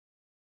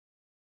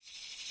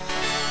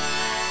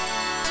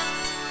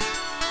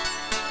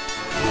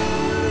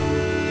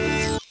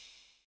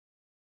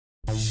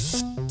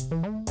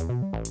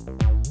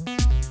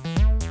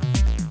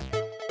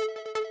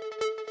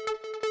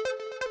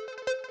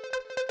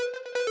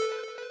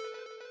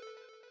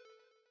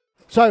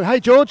So, hey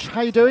George, how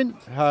you doing?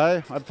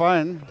 Hi, I'm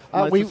fine.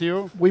 Nice to see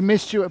you. We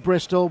missed you at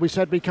Bristol. We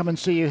said we'd come and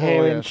see you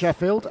here in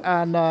Sheffield.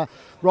 And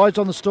Rides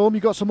on the Storm,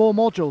 you got some more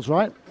modules,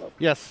 right?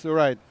 Yes, you're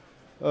right.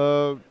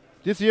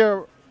 This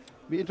year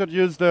we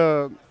introduced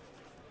our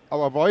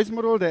voice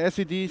module, the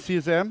SED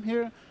CSM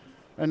here.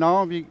 And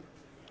now we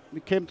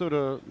came to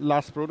the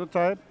last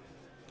prototype.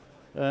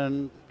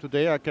 And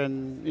today I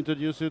can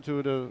introduce you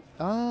to the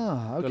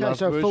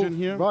last version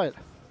here. Right.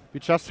 We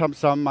just have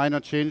some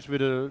minor change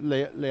with the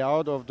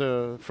layout of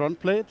the front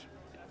plate.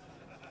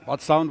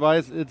 But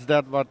sound-wise, it's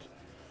that what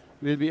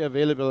will be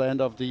available end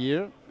of the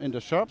year in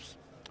the shops.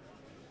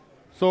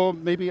 So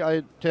maybe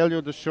I tell you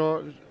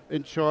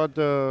in short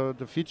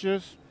the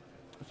features.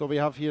 So we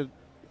have here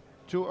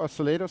 2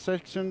 oscillator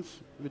sections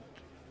with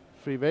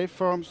 3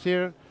 waveforms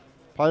here,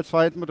 pulse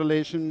width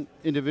modulation,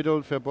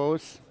 individual for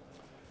both.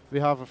 We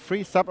have a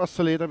 3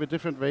 sub-oscillator with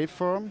different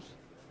waveforms.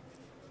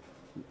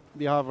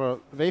 We have a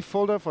wave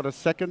folder for the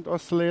second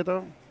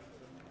oscillator,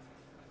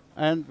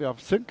 and we have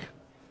sync,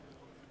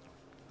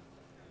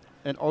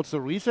 and also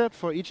reset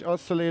for each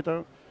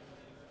oscillator.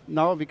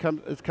 Now it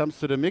comes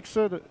to the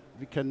mixer.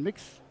 We can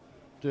mix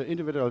the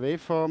individual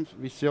waveforms,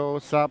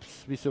 VCO,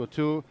 subs,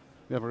 VCO2.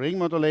 We have a ring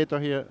modulator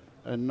here,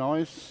 a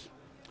noise,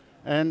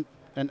 and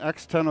an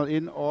external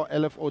in or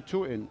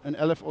LFO2 in. An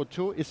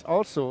LFO2 is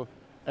also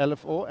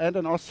LFO and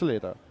an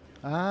oscillator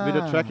with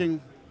a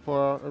tracking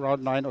for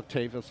around 9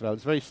 octaves as well.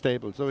 It's very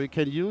stable. So we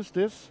can use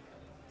this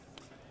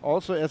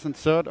also as a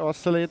third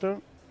oscillator.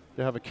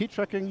 They have a key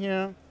tracking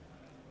here,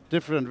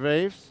 different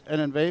waves, and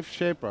a wave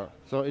shaper.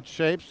 So it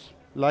shapes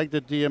like the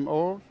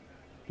DMO.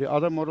 The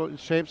other model, it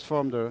shapes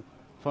from the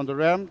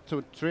ramp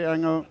to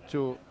triangle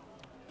to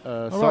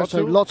right,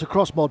 so lots of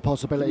cross-mod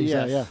possibilities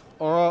there, yeah.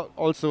 Or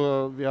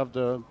also we have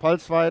the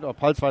pulse width or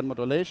pulse width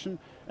modulation,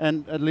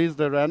 and at least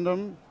the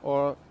random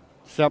or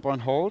step on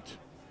hold.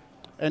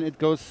 And it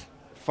goes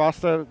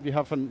faster. We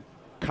have a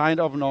kind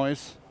of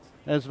noise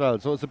as well.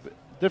 So it's a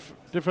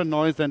different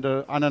noise than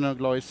the analog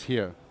noise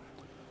here.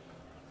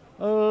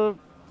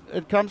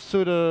 It comes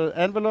to the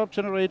envelope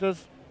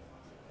generators.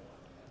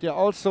 They're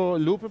also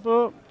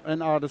loopable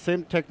and are the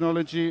same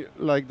technology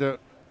like the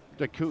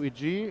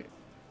QEG.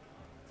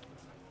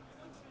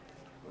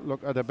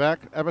 Look at the back,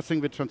 everything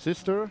with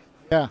transistor.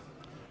 Yeah.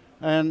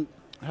 And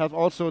have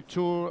also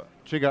 2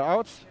 trigger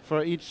outs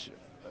for each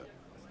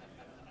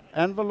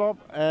envelope,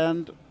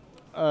 and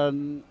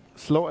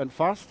slow and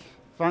fast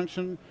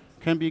function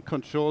can be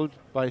controlled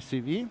by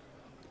CV.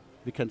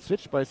 We can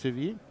switch by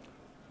CV.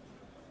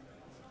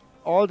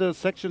 All the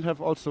sections have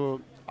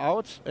also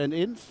outs and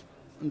ins,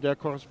 and they're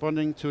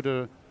corresponding to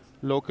the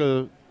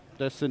local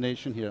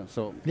destination here.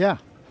 So yeah,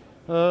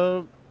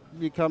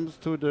 we comes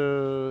to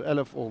the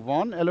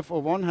LFO1.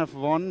 LFO1 have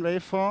 1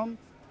 waveform,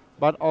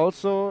 but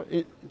also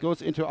it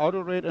goes into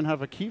auto rate and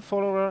have a key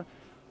follower.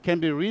 Can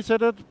be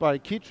resetted by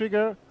key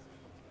trigger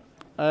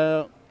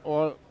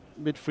or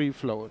with free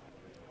flow.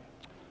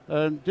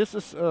 And this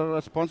is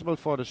responsible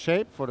for the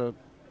shape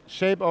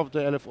of the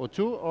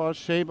LFO2 or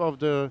shape of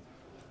the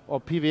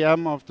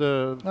PWM of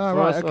the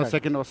first or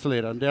second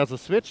oscillator. And there's a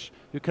switch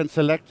you can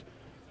select.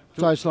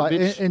 So it's like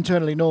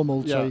internally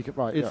normal. Yeah, so you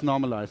can, it's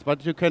normalized.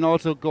 But you can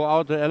also go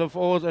out the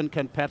LFOs and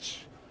can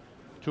patch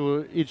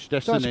to each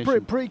destination. So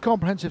it's pretty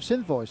comprehensive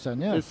synth voice then,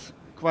 yeah. It's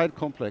quite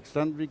complex.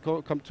 Then we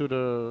come to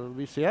the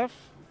VCF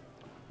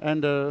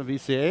and the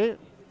VCA.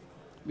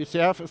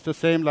 VCF is the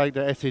same like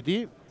the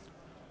SED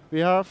we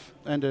have,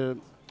 and the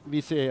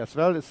VCA as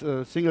well. It's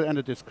a single and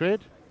a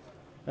discrete,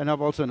 and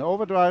have also an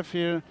overdrive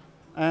here.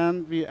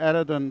 And we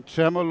added a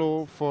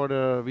tremolo for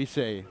the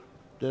VCA.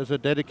 There's a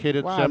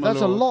dedicated tremolo.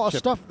 That's a lot of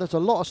stuff. There's a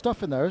lot of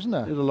stuff in there, isn't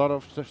there? There's a lot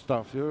of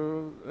stuff.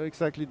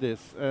 Exactly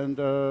this, and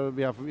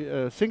we have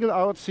single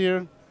outs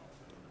here,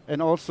 and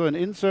also an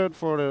insert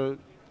for the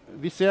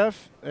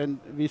VCF and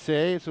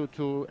VCA, so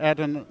to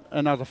add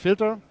another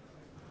filter.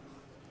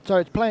 So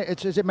it's playing.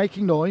 Is it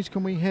making noise?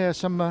 Can we hear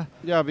some?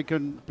 Yeah, we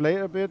can play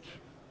a bit.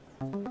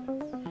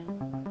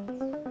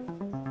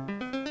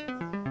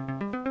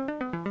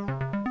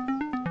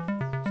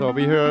 So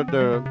we heard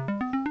the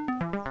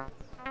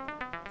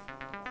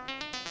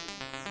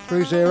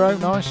through 0.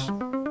 Nice.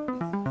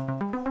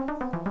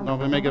 Now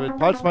we make it with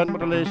pulse width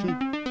modulation.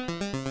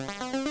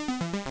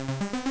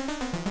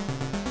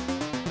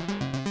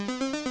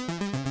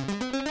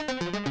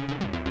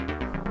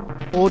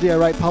 Audio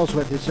rate pulse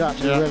width is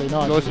actually really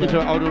nice. Goes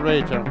into auto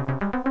rate.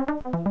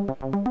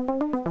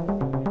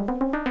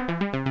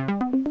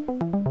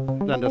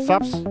 Then the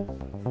subs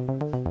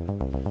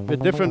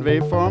with different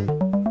waveform.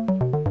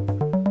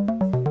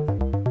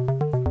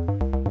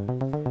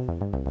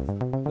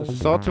 The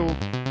sawtooth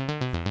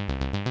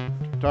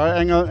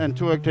triangle and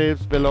 2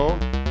 octaves below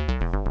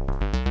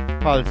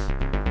pulse.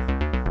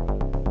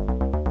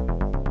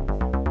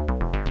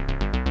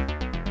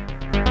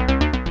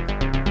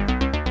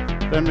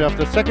 Then we have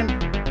the second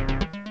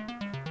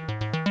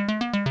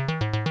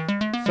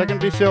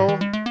VCO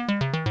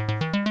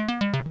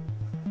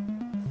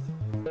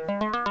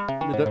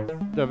with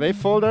the wave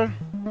folder.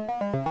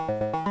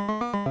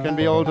 Can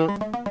be also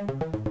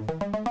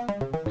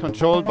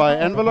controlled by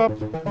envelope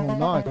Oh,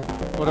 nice.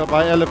 or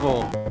by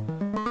LFO.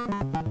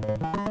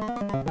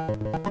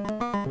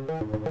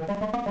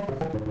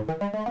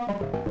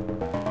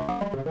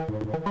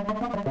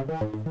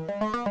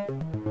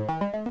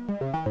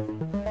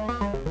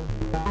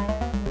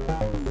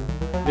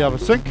 We have a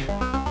sync.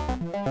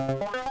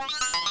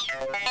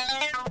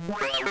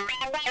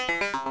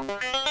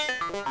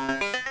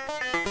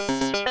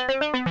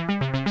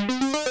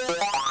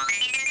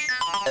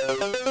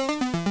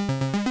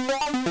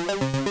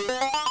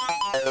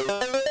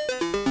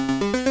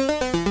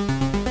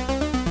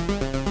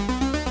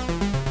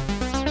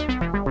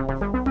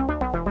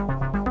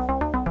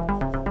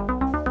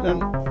 Then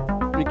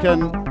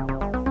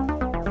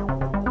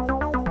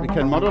we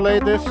can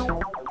modulate this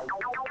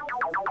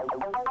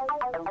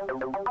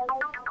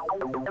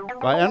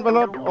by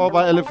envelope or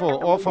by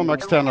LFO or from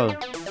external.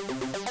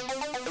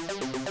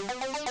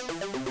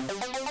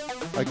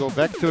 I go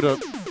back to the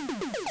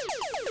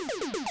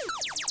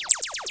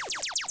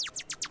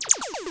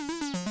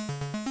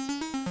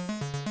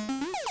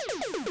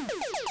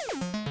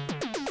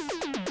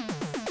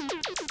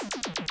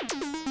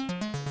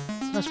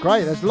That's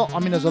great. There's a lot. I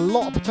mean, there's a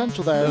lot of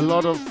potential there. a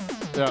lot of,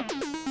 yeah.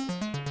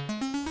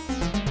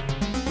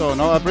 So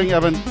now I bring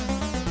Evan.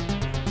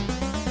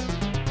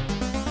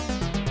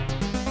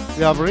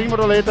 We have a ring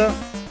modulator.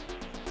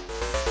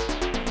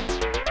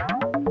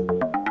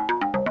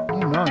 Oh,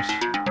 nice.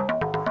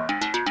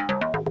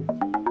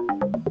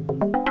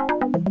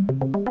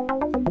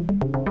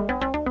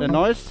 The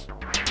noise.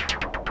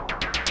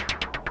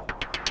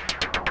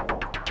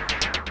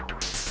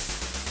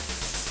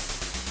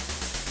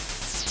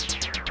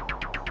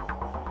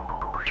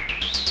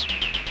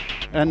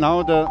 And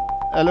now the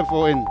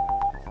LFO in.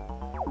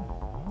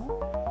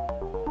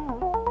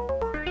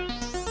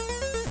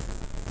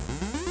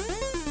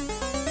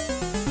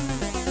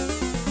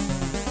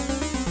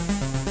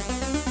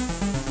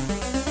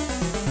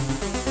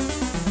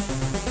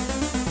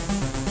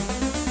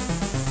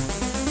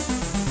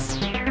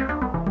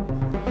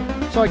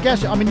 So I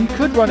guess, I mean, you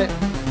could run it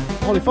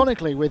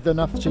polyphonically with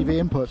enough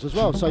TV inputs as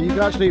well. So you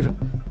could actually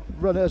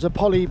run it as a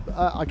poly,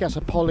 I guess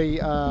a poly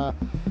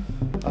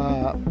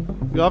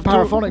You have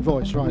paraphonic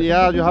voice, right?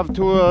 Yeah, you have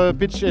two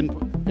pitch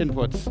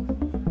inputs.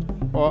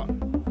 Or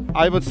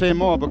I would say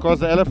more, because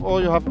the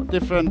LFO you have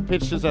different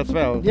pitches as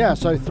well. Yeah,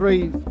 so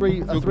three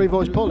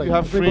voice poly. You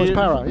have three voice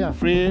para, yeah.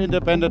 Three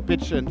independent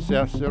pitch ins,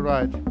 yes, you're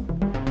right.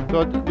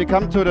 So we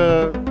come to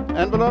the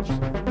envelopes.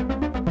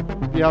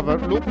 We have a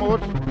loop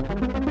mode.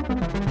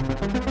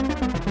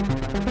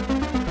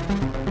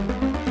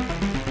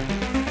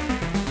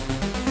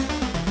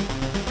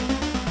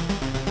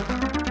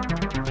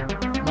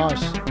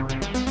 Nice.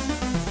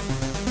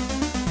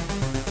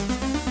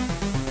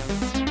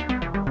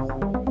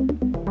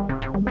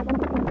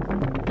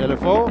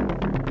 LFO.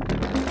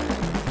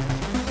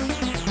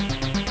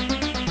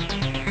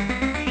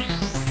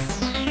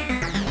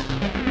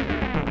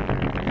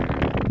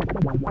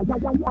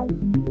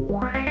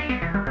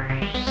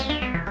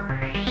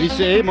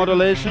 VCA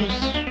modulation.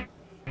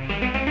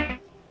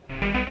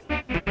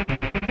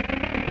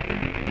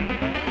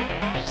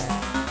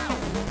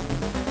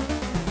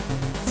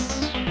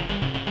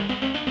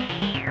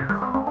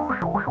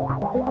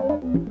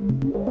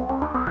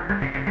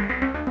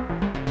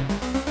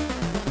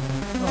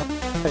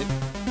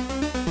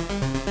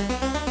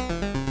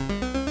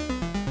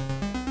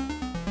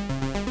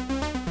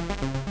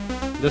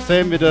 The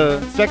same with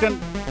the second.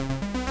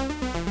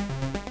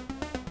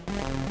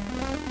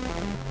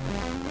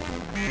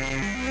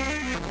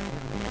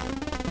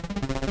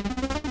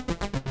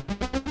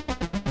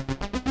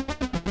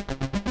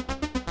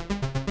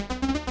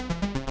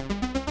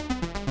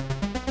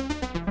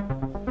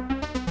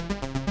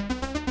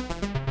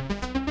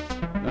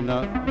 And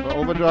the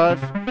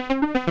overdrive.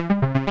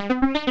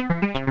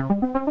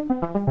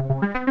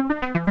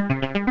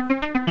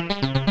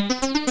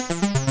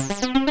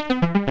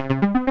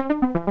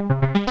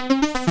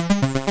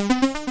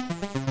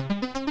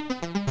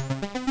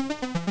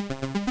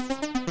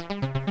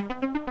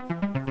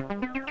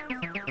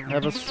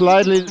 Have a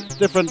slightly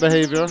different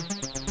behavior.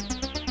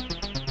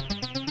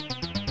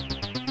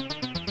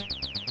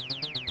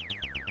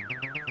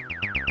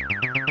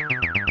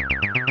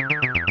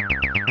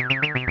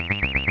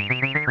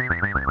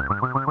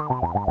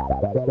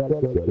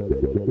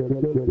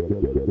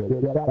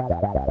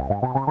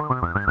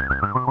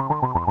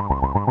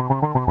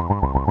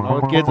 Now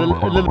it gets a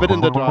little bit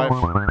in the drive.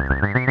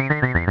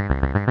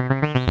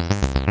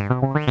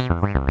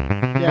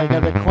 Yeah, get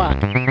a bit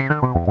quack.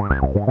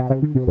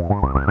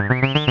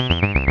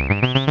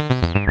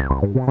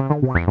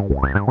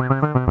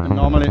 And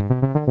normally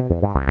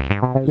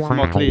it's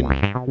more clean.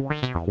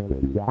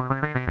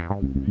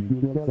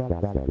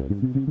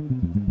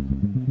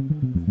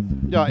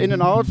 Yeah, in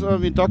and out,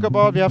 we talk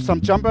about, we have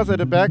some jumpers at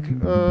the back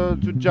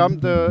to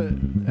jump the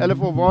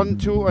LFO 1,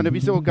 2, and the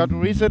VCO got to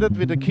reset it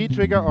with the key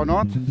trigger or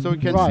not, so we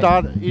can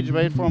start each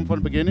waveform from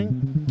the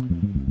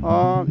beginning.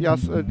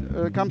 Yes,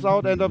 it comes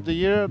out end of the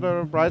year.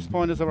 The price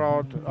point is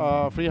around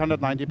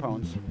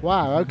 £390.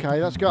 Wow, okay,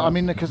 that's good. I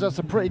mean, because that's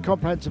a pretty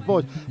comprehensive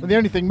voice. And the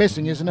only thing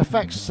missing is an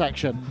effects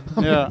section.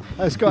 Yeah.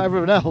 It's got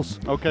everyone else.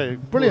 Okay.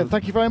 Brilliant, Cool.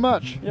 thank you very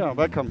much. Yeah,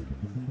 welcome.